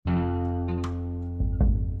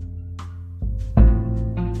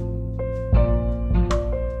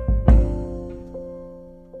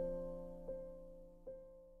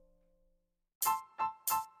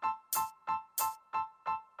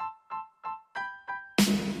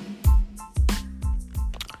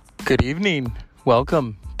Good evening.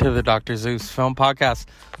 Welcome to the Dr. Zeus Film Podcast.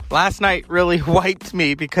 Last night really wiped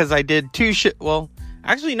me because I did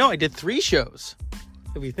I did 3 shows,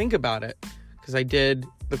 if you think about it. Because I did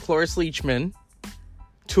the Cloris Leachman,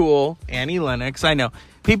 Tool, Annie Lennox. I know.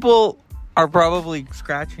 People are probably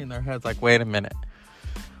scratching their heads like, wait a minute.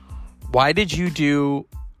 Why did you do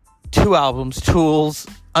 2 albums, Tool's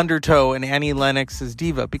Undertow and Annie Lennox's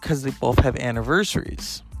Diva? Because they both have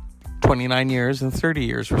anniversaries. 29 years and 30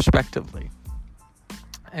 years respectively.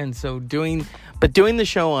 And so doing the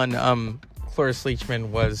show on Cloris Leachman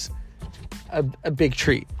was a big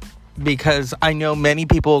treat, because I know many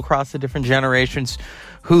people across the different generations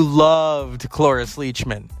who loved Cloris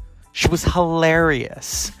Leachman. She was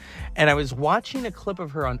hilarious. And I was watching a clip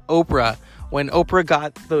of her on Oprah when Oprah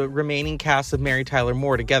got the remaining cast of Mary Tyler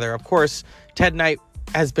Moore together. Of course, Ted Knight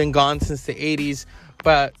has been gone since the 80s.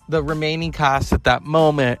 But the remaining cast at that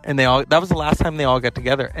moment, and that was the last time they all got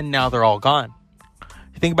together, and now they're all gone.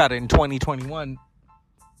 If you think about it, in 2021,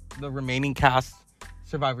 the remaining cast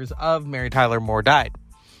survivors of Mary Tyler Moore died,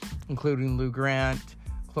 including Lou Grant,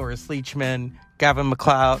 Cloris Leachman, Davin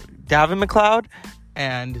McLeod,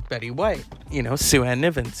 and Betty White, Sue Ann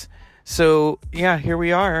Nivens. So, yeah, here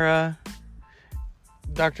we are,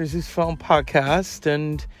 Dr. Zeus Film Podcast,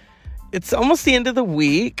 and it's almost the end of the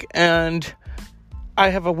week, and I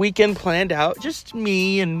have a weekend planned out, just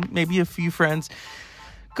me and maybe a few friends,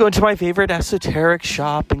 going to my favorite esoteric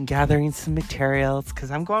shop and gathering some materials, because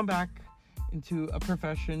I'm going back into a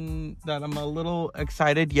profession that I'm a little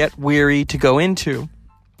excited yet weary to go into.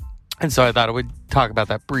 And so I thought I would talk about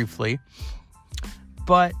that briefly.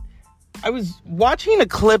 But I was watching a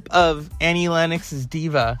clip of Annie Lennox's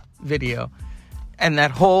Diva video, and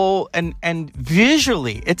that whole, and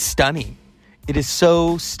visually, it's stunning. It is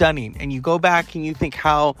so stunning. And you go back and you think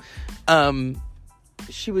how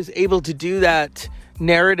she was able to do that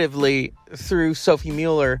narratively through Sophie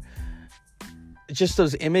Mueller. Just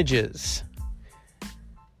those images.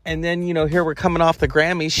 And then, here we're coming off the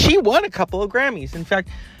Grammys. She won a couple of Grammys. In fact,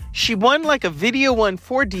 she won like a video one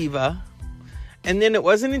for Diva. And then it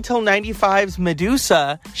wasn't until 95's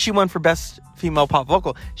Medusa she won for Best Female Pop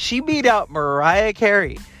Vocal. She beat out Mariah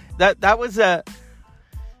Carey. That was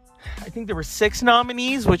I think there were 6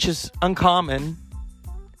 nominees, which is uncommon,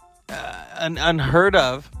 unheard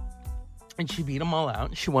of. And she beat them all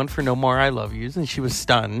out. She won for No More I Love Yous, and she was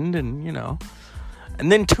stunned, and,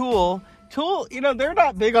 And then Tool, they're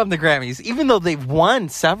not big on the Grammys, even though they've won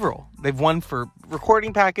several. They've won for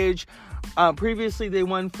Recording Package. Previously, they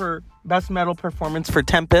won for Best Metal Performance for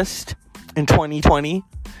Tempest in 2020.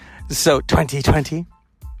 So, 2020.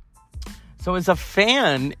 So as a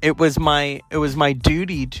fan, it was my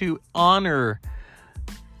duty to honor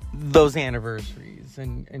those anniversaries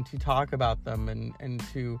and to talk about them and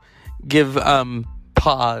to give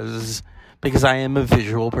pause, because I am a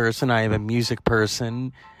visual person, I am a music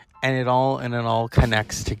person, and it all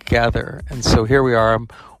connects together. And so here we are. I'm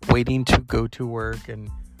waiting to go to work and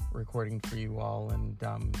recording for you all, and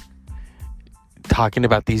talking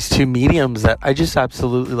about these 2 mediums that I just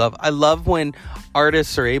absolutely love. I love when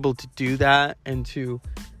artists are able to do that and to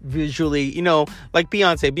visually, like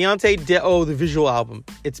Beyonce. Beyonce did, the visual album.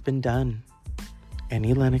 It's been done.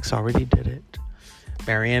 Annie Lennox already did it.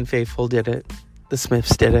 Marianne Faithfull did it. The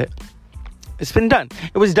Smiths did it. It's been done.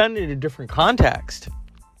 It was done in a different context.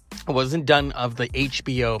 It wasn't done of the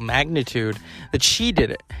HBO magnitude that she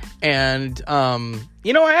did it. And,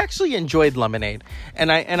 I actually enjoyed Lemonade.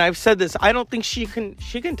 And I've said this, I don't think she can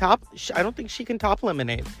top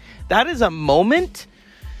Lemonade. That is a moment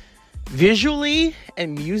visually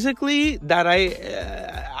and musically that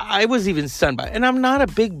I was even stunned by. And I'm not a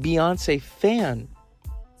big Beyonce fan,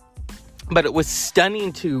 but it was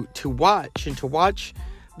stunning to watch, and to watch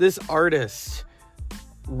this artist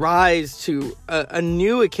rise to a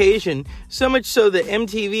new occasion, so much so that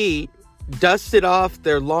MTV dusted off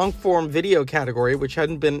their long-form video category, which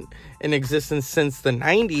hadn't been in existence since the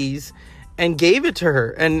 90s, and gave it to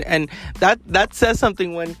her. And that says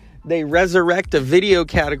something when they resurrect a video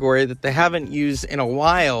category that they haven't used in a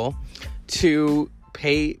while to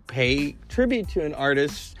pay tribute to an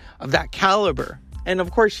artist of that caliber. And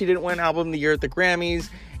of course, she didn't win Album of the Year at the Grammys,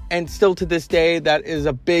 and still to this day, that is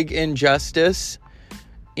a big injustice.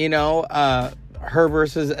 Her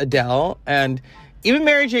versus Adele, and even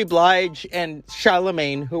Mary J. Blige and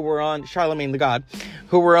Charlemagne the God,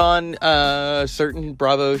 who were on a certain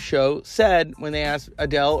Bravo show, said when they asked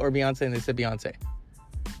Adele or Beyonce, and they said Beyonce.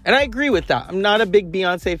 And I agree with that. I'm not a big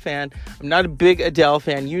Beyonce fan. I'm not a big Adele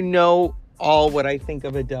fan. You know all what I think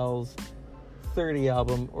of Adele's 30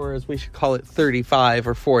 album, or as we should call it, 35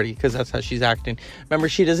 or 40, because that's how she's acting. Remember,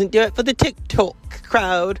 she doesn't do it for the TikTok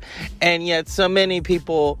crowd, and yet so many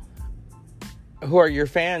people who are your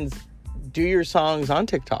fans do your songs on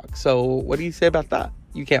TikTok. So what do you say about that?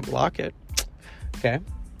 You can't block it. Okay.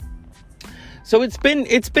 So it's been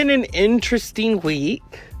an interesting week.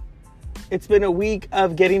 It's been a week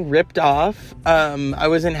of getting ripped off. I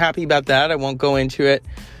wasn't happy about that. I won't go into it.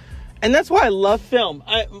 And that's why I love film.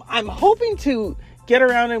 I'm hoping to get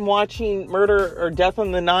around and watching Murder or Death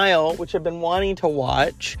on the Nile, which I've been wanting to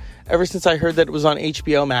watch ever since I heard that it was on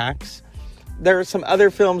HBO Max. There are some other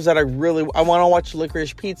films that I want to watch.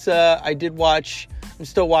 Licorice Pizza. I'm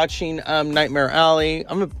still watching Nightmare Alley.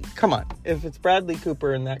 Come on. If it's Bradley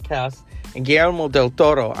Cooper in that cast and Guillermo del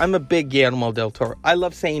Toro, I'm a big Guillermo del Toro. I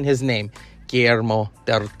love saying his name, Guillermo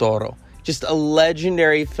del Toro. Just a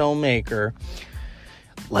legendary filmmaker.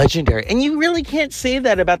 Legendary. And you really can't say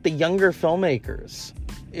that about the younger filmmakers.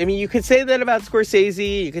 I mean, you could say that about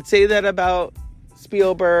Scorsese. You could say that about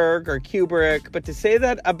Spielberg or Kubrick. But to say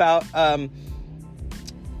that about a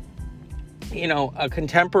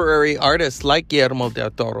contemporary artist like Guillermo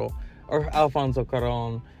del Toro or Alfonso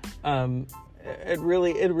Cuarón, it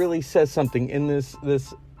really says something in this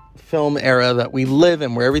film era that we live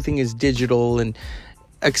in, where everything is digital and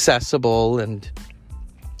accessible, and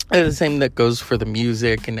the same that goes for the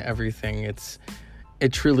music and everything.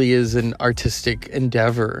 It truly is an artistic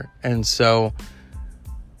endeavor, and so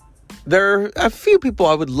there are a few people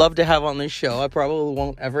I would love to have on this show. I probably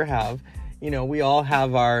won't ever have. We all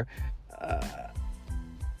have our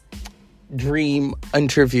dream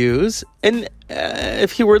interviews, and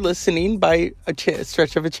if you were listening by a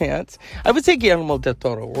stretch of a chance, I would say Guillermo del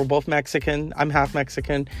Toro. We're both Mexican. I'm half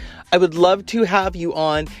Mexican. I would love to have you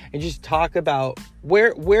on and just talk about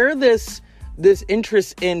where this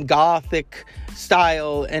interest in Gothic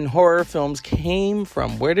style and horror films came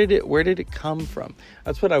from. Where did it come from?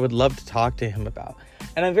 That's what I would love to talk to him about.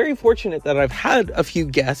 And I'm very fortunate that I've had a few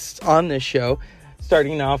guests on this show,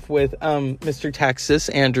 starting off with Mr. Texas,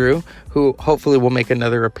 Andrew, who hopefully will make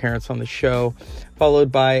another appearance on the show,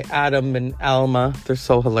 followed by Adam and Alma. They're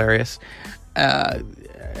so hilarious.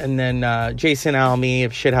 And then Jason Alme,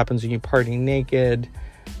 If Shit Happens When You Party Naked.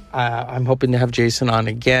 I'm hoping to have Jason on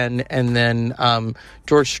again. And then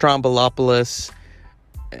George Stroumboulopoulos.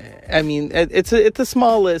 I mean, it's a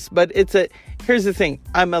small list, but here's the thing.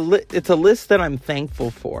 It's a list that I'm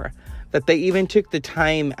thankful for, that they even took the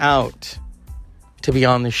time out to be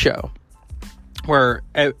on the show.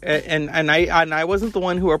 I wasn't the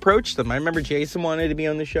one who approached them. I remember Jason wanted to be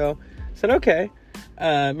on the show. I said, okay.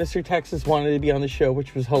 Mr. Texas wanted to be on the show,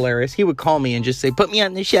 which was hilarious. He would call me and just say, put me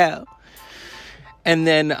on the show. And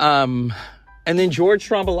then George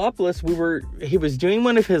Stroumboulopoulos, he was doing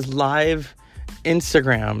one of his live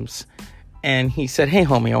Instagrams, and he said, hey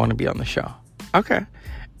homie, I want to be on the show. Okay.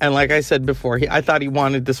 And like I said before, I thought he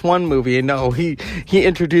wanted this one movie, and no, he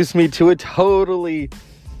introduced me to a totally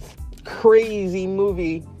crazy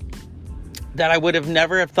movie that I would have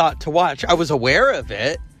never have thought to watch. I was aware of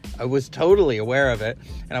it. I was totally aware of it,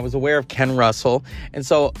 and I was aware of Ken Russell, and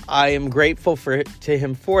so I am grateful to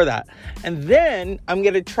him for that. And then I'm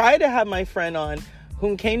going to try to have my friend on,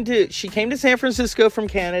 she came to San Francisco from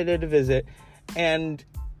Canada to visit, and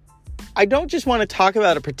I don't just want to talk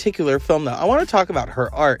about a particular film, though. I want to talk about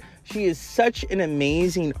her art. She is such an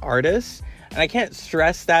amazing artist, and I can't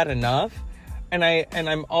stress that enough. And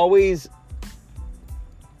I'm always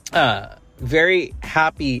very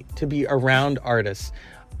happy to be around artists.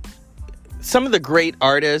 Some of the great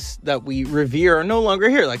artists that we revere are no longer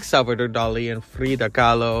here, like Salvador Dali and Frida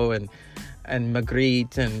Kahlo and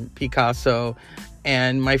Magritte and Picasso.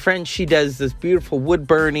 And my friend, she does this beautiful wood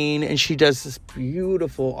burning, and she does this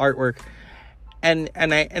beautiful artwork. And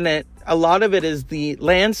a lot of it is the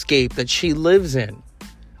landscape that she lives in.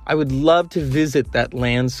 I would love to visit that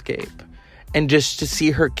landscape and just to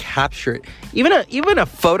see her capture it. Even a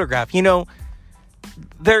photograph,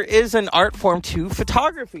 there is an art form to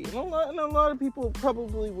photography. And a lot of people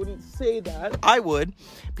probably wouldn't say that. I would,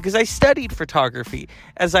 because I studied photography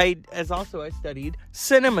as also I studied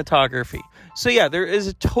cinematography. So yeah, there is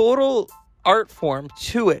a total art form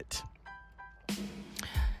to it.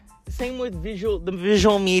 Same with the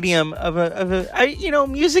visual medium of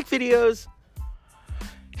music videos.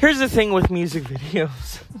 Here's the thing with music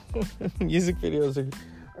videos. Music videos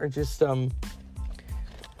are just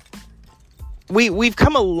We've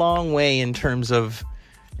come a long way in terms of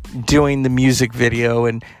doing the music video,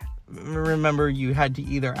 and remember, you had to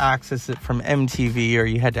either access it from MTV or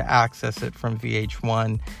you had to access it from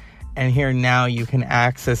VH1, and here now you can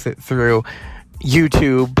access it through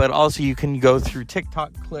YouTube, but also you can go through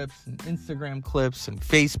TikTok clips and Instagram clips and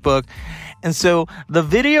Facebook. And so the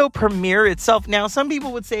video premiere itself, now some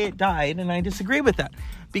people would say it died, and I disagree with that,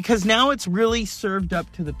 because now it's really served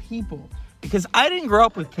up to the people. Because I didn't grow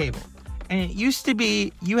up with cable, and it used to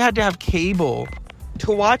be you had to have cable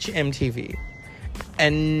to watch MTV,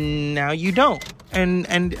 and now you don't.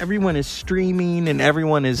 And everyone is streaming, and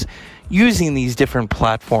everyone is using these different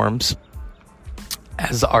platforms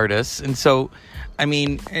as artists. And so, I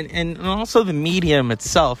mean, and also the medium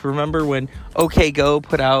itself. Remember when OK Go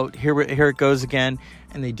put out Here It Goes Again,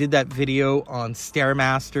 and they did that video on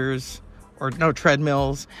Stairmasters, or no,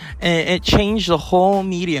 treadmills, and it changed the whole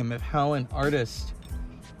medium of how an artist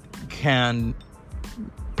can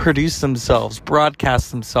produce themselves, broadcast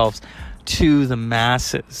themselves to the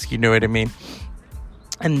masses. You know what I mean?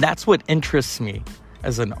 And that's what interests me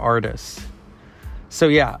as an artist. So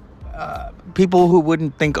yeah, people who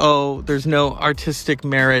wouldn't think, oh, there's no artistic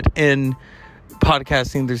merit in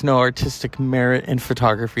podcasting, there's no artistic merit in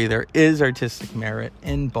photography. There is artistic merit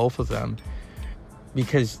in both of them,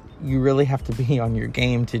 because you really have to be on your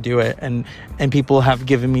game to do it. And people have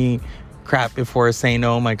given me crap before saying,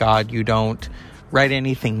 oh my God, you don't write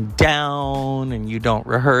anything down and you don't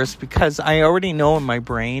rehearse, because I already know in my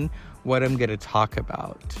brain what I'm going to talk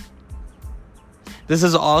about. This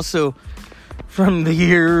is also from the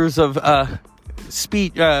years of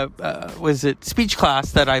speech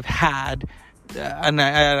class that I've had. And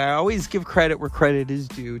I always give credit where credit is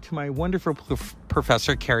due to my wonderful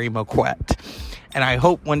professor, Carrie Moquette. And I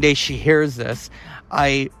hope one day she hears this.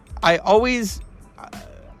 I'm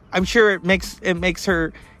sure it makes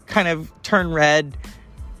her kind of turn red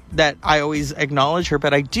that I always acknowledge her,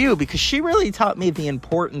 but I do, because she really taught me the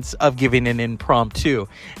importance of giving an impromptu.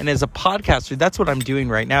 And as a podcaster, that's what I'm doing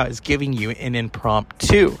right now, is giving you an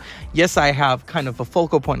impromptu. Yes, I have kind of a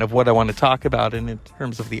focal point of what I want to talk about in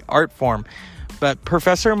terms of the art form, but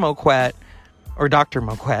Professor Moquette, or Dr.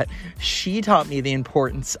 Moquette, she taught me the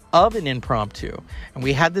importance of an impromptu. And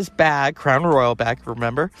we had this bag, Crown Royal bag,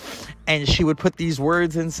 remember? And she would put these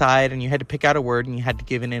words inside, and you had to pick out a word, and you had to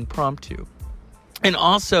give an impromptu. And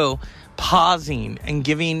also pausing and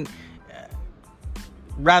giving,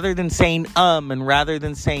 rather than saying and rather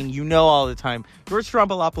than saying all the time. George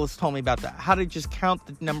Stroumboulopoulos told me about that. How to just count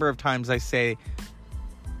the number of times I say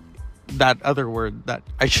that other word that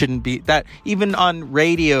I shouldn't be. That even on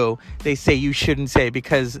radio, they say you shouldn't say,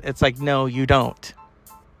 because it's like, no, you don't.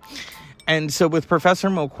 And so with Professor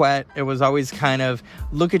Moquette, it was always kind of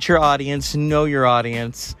look at your audience, know your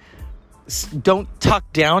audience. Don't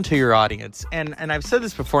talk down to your audience. And I've said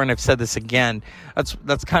this before, and I've said this again.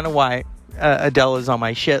 That's kind of why Adele is on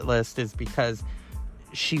my shit list, is because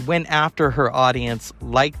she went after her audience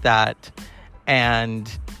like that and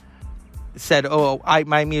said, oh,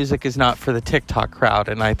 my music is not for the TikTok crowd.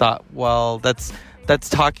 And I thought, well, that's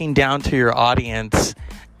talking down to your audience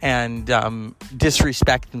and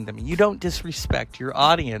disrespecting them. You don't disrespect your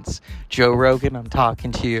audience. Joe Rogan, I'm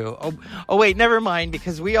talking to you. Oh wait, never mind,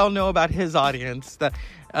 because we all know about his audience. That,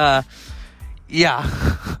 yeah,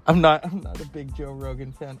 I'm not a big Joe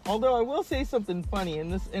Rogan fan. Although I will say something funny,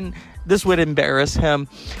 and this would embarrass him.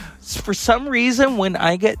 For some reason, when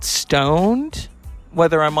I get stoned,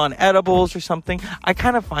 whether I'm on edibles or something, I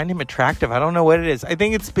kind of find him attractive. I don't know what it is. I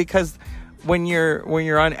think it's because when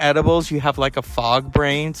you're on edibles, you have like a fog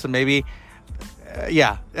brain. So maybe,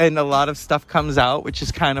 yeah. And a lot of stuff comes out, which is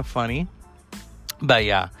kind of funny. But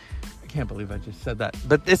yeah, I can't believe I just said that.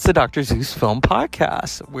 But it's the Dr. Zeus Film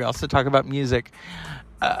Podcast. We also talk about music.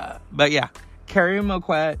 But yeah, Carrie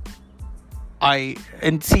Moquette.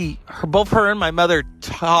 Both her and my mother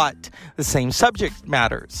taught the same subject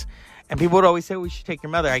matters. And people would always say, we should take your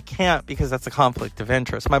mother. I can't, because that's a conflict of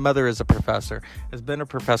interest. My mother is a professor, has been a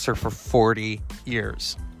professor for 40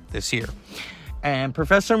 years this year. And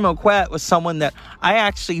Professor Moquette was someone that I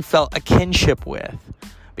actually felt a kinship with,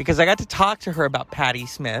 because I got to talk to her about Patti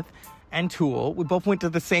Smith and Tool. We both went to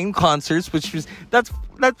the same concerts, that's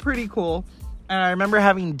pretty cool. And I remember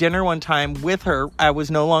having dinner one time with her. I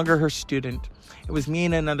was no longer her student. It was me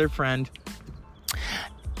and another friend.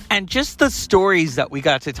 And just the stories that we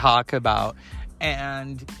got to talk about.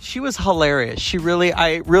 And she was hilarious.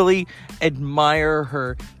 I really admire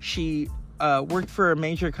her. She worked for a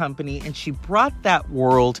major company, and she brought that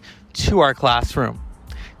world to our classroom,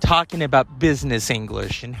 talking about business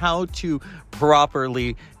English and how to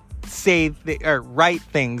properly write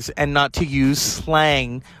things and not to use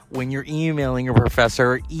slang when you're emailing a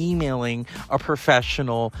professor or emailing a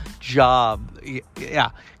professional job. Yeah,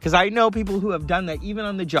 because I know people who have done that even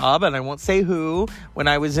on the job, and I won't say who. When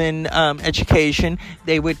I was in education,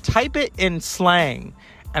 they would type it in slang,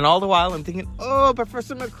 And all the while I'm thinking, oh,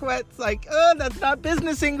 Professor Moquette's like, oh, that's not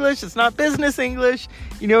business English. It's not business English.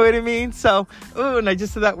 You know what I mean? So, oh, and I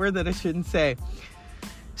just said that word that I shouldn't say.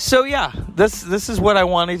 So yeah, this is what I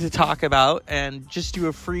wanted to talk about and just do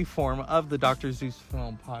a free form of the Dr. Zeus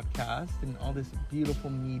Film Podcast and all this beautiful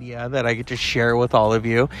media that I get to share with all of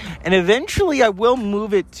you. And eventually I will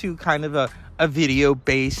move it to kind of a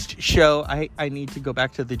video-based show. I need to go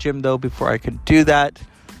back to the gym though before I can do that.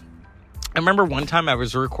 I remember one time I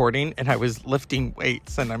was recording and I was lifting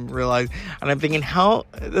weights and I'm thinking, how,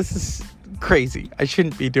 this is crazy. I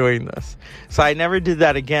shouldn't be doing this. So I never did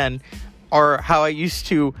that again. Or how I used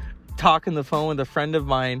to talk on the phone with a friend of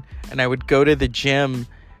mine and I would go to the gym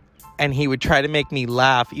and he would try to make me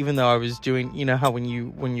laugh even though I was doing, you know how when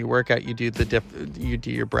you work out you do you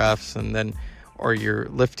do your breaths and then or you're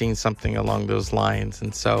lifting something along those lines.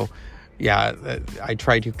 And so yeah, I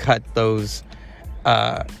try to cut those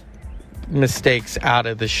mistakes out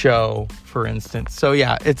of the show, for instance. So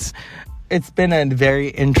yeah, it's been a very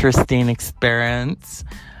interesting experience.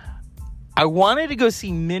 I wanted to go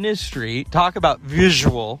see Ministry, talk about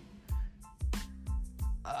visual,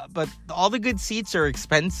 but all the good seats are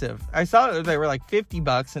expensive. I saw they were like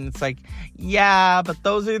 $50, and it's like, yeah, but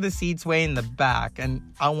those are the seats way in the back, and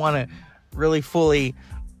I want to really fully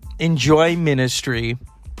enjoy Ministry.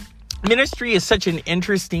 Ministry is such an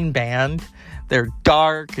interesting band. They're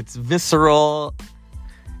dark, it's visceral,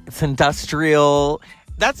 it's industrial.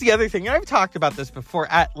 That's the other thing. I've talked about this before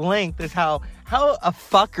at length, is how a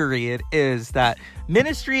fuckery it is that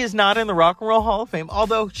Ministry is not in the Rock and Roll Hall of Fame,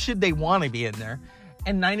 although should they want to be in there,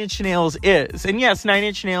 and Nine Inch Nails is. And yes, Nine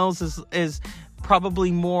Inch Nails is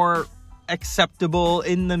probably more acceptable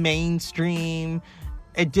in the mainstream.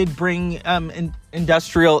 It did bring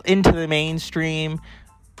industrial into the mainstream,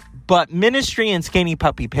 but Ministry and Skinny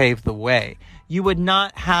Puppy paved the way. You would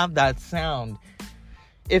not have that sound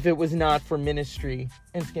if it was not for Ministry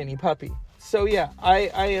and Skinny Puppy. So yeah, I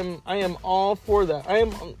am all for that. I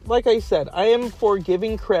am, like I said, I am for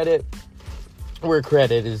giving credit where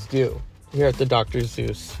credit is due here at the Dr.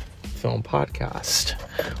 Zeus Film Podcast.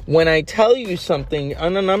 When I tell you something,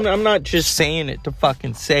 and I'm not just saying it to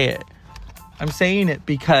fucking say it. I'm saying it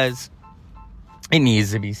because it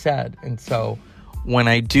needs to be said. And so when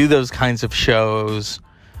I do those kinds of shows,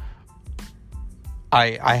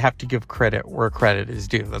 I have to give credit where credit is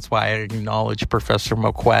due. That's why I acknowledge Professor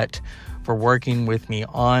Moquette for working with me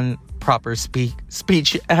on proper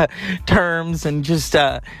speech terms and just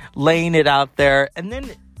laying it out there. And then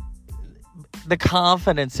the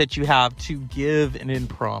confidence that you have to give an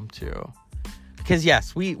impromptu. Because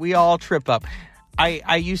yes, we all trip up.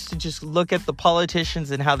 I used to just look at the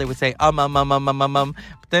politicians and how they would say, but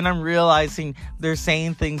then I'm realizing they're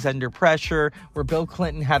saying things under pressure, where Bill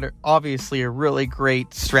Clinton had obviously a really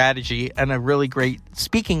great strategy and a really great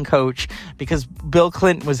speaking coach, because Bill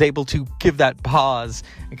Clinton was able to give that pause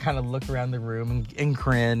and kind of look around the room and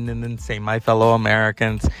grin and then say, my fellow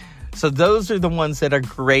Americans. So those are the ones that are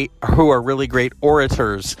great, who are really great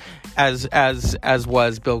orators, as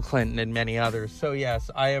was Bill Clinton and many others. So yes,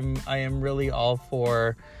 I am really all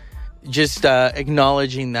for just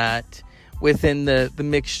acknowledging that within the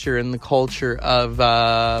mixture and the culture of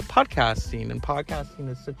podcasting. And podcasting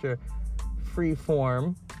is such a free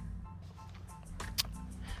form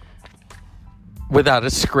without a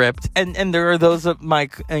script, and there are those of my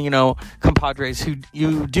compadres who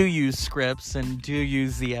do use scripts and do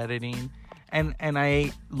use the editing, and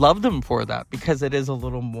I love them for that, because it is a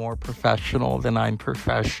little more professional than I'm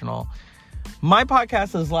professional. My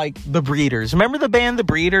podcast is like The Breeders. Remember the band The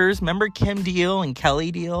Breeders? Remember Kim Deal and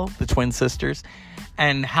Kelly Deal, the twin sisters,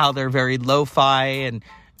 and how they're very lo-fi, and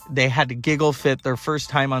they had to giggle fit their first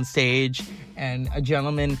time on stage, and a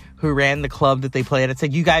gentleman who ran the club that they played at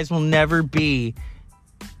said, you guys will never be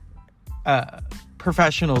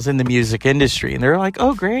professionals in the music industry. And they're like,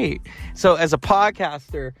 oh, great. So as a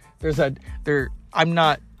podcaster, I'm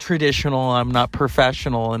not traditional, I'm not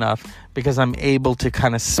professional enough, because I'm able to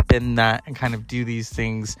kind of spin that and kind of do these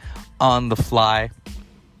things on the fly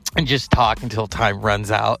and just talk until time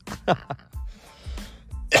runs out.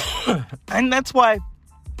 And that's why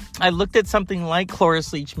I looked at something like Cloris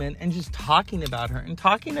Leachman and just talking about her and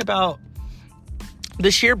talking about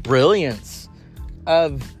the sheer brilliance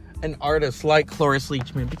of an artist like Cloris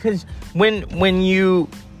Leachman. Because when you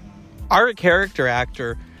are a character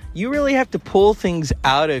actor, you really have to pull things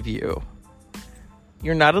out of you.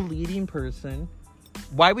 You're not a leading person.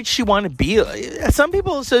 Why would she want to be? Some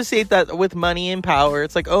people associate that with money and power.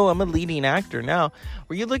 It's like, oh, I'm a leading actor now.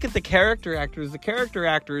 Where you look at the character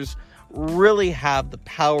actors really have the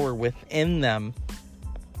power within them.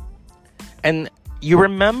 And you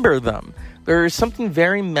remember them. there is something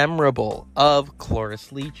very memorable of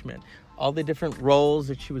Cloris Leachman. All the different roles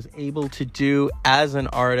that she was able to do as an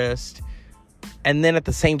artist. And then at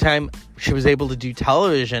the same time, she was able to do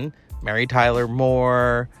television. Mary Tyler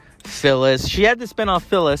Moore, Phyllis. She had to spin off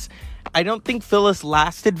Phyllis. I don't think Phyllis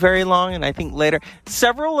lasted very long. And I think later,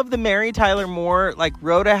 several of the Mary Tyler Moore, like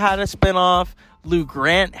Rhoda had a spinoff. Lou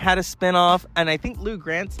Grant had a spinoff. And I think Lou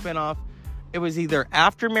Grant's spinoff, it was either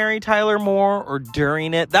after Mary Tyler Moore or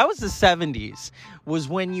during it. That was the 70s, was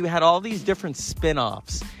when you had all these different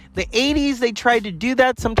spinoffs. The 80s, they tried to do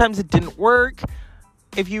that. Sometimes it didn't work.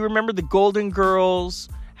 If you remember the Golden Girls,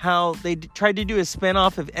 how they tried to do a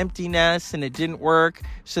spinoff of Empty Nest and it didn't work.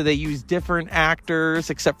 So they used different actors,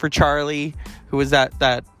 except for Charlie, who was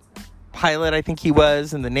that pilot, I think he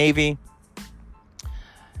was, in the Navy.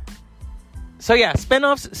 So yeah,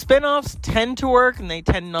 spinoffs tend to work and they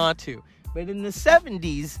tend not to. But in the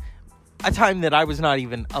 70s, a time that I was not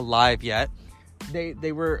even alive yet,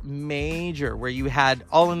 they were major, where you had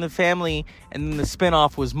All in the Family, and then the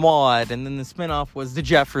spinoff was Maude, and then the spinoff was The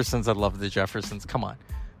Jeffersons. I love The Jeffersons. Come on.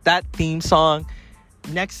 That theme song,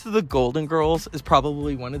 next to the Golden Girls, is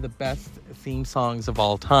probably one of the best theme songs of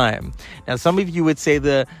all time. Now, some of you would say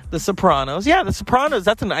the Sopranos. Yeah, the Sopranos,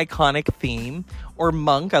 that's an iconic theme. Or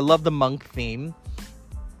Monk. I love the Monk theme.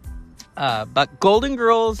 But Golden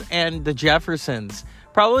Girls and The Jeffersons,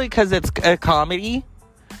 probably because it's a comedy.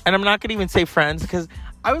 And I'm not going to even say Friends, because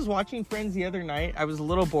I was watching Friends the other night. I was a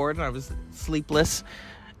little bored and I was sleepless.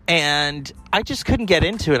 And I just couldn't get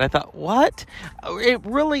into it. I thought, what? It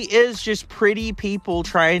really is just pretty people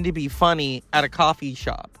trying to be funny at a coffee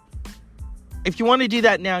shop. If you want to do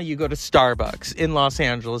that now, you go to Starbucks in Los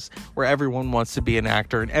Angeles, where everyone wants to be an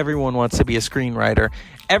actor and everyone wants to be a screenwriter.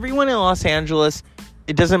 Everyone in Los Angeles,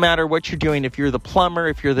 it doesn't matter what you're doing. If you're the plumber,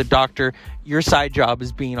 if you're the doctor, your side job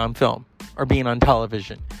is being on film or being on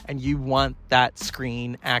television. And you want that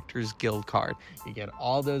Screen Actors Guild card. You get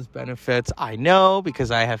all those benefits. I know,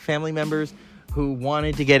 because I have family members who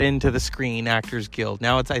wanted to get into the Screen Actors Guild.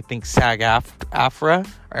 Now it's, I think, SAG-AFTRA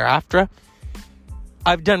or AFTRA.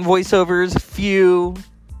 I've done voiceovers, few.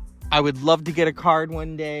 I would love to get a card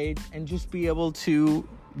one day and just be able to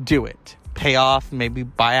do it. Pay off, maybe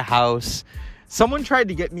buy a house. Someone tried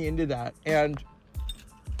to get me into that, and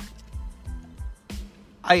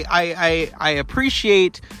I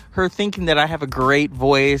appreciate her thinking that I have a great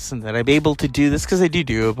voice and that I'm able to do this, because I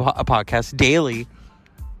do a podcast daily.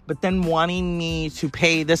 But then wanting me to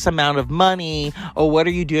pay this amount of money, oh, what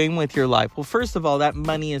are you doing with your life? Well, first of all, that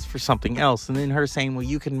money is for something else. And then her saying, well,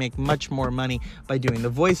 you can make much more money by doing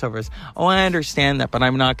the voiceovers. Oh, I understand that, but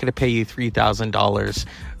I'm not going to pay you $3,000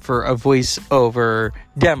 for a voiceover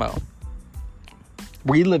demo.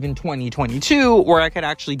 We live in 2022 where I could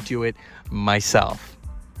actually do it myself.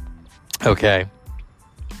 Okay.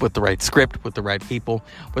 With the right script, with the right people,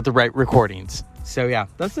 with the right recordings. So yeah,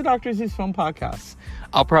 that's the Dr. Zeus Film Podcast.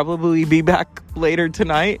 I'll probably be back later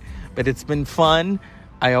tonight, but it's been fun.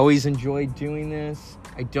 I always enjoy doing this.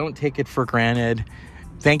 I don't take it for granted.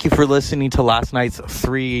 Thank you for listening to last night's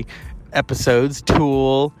 3 episodes.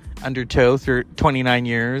 Tool, Undertow, 29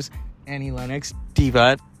 years. Annie Lennox,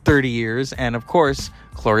 Diva, 30 years. And of course,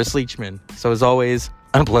 Cloris Leachman. So as always,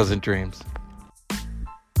 unpleasant dreams.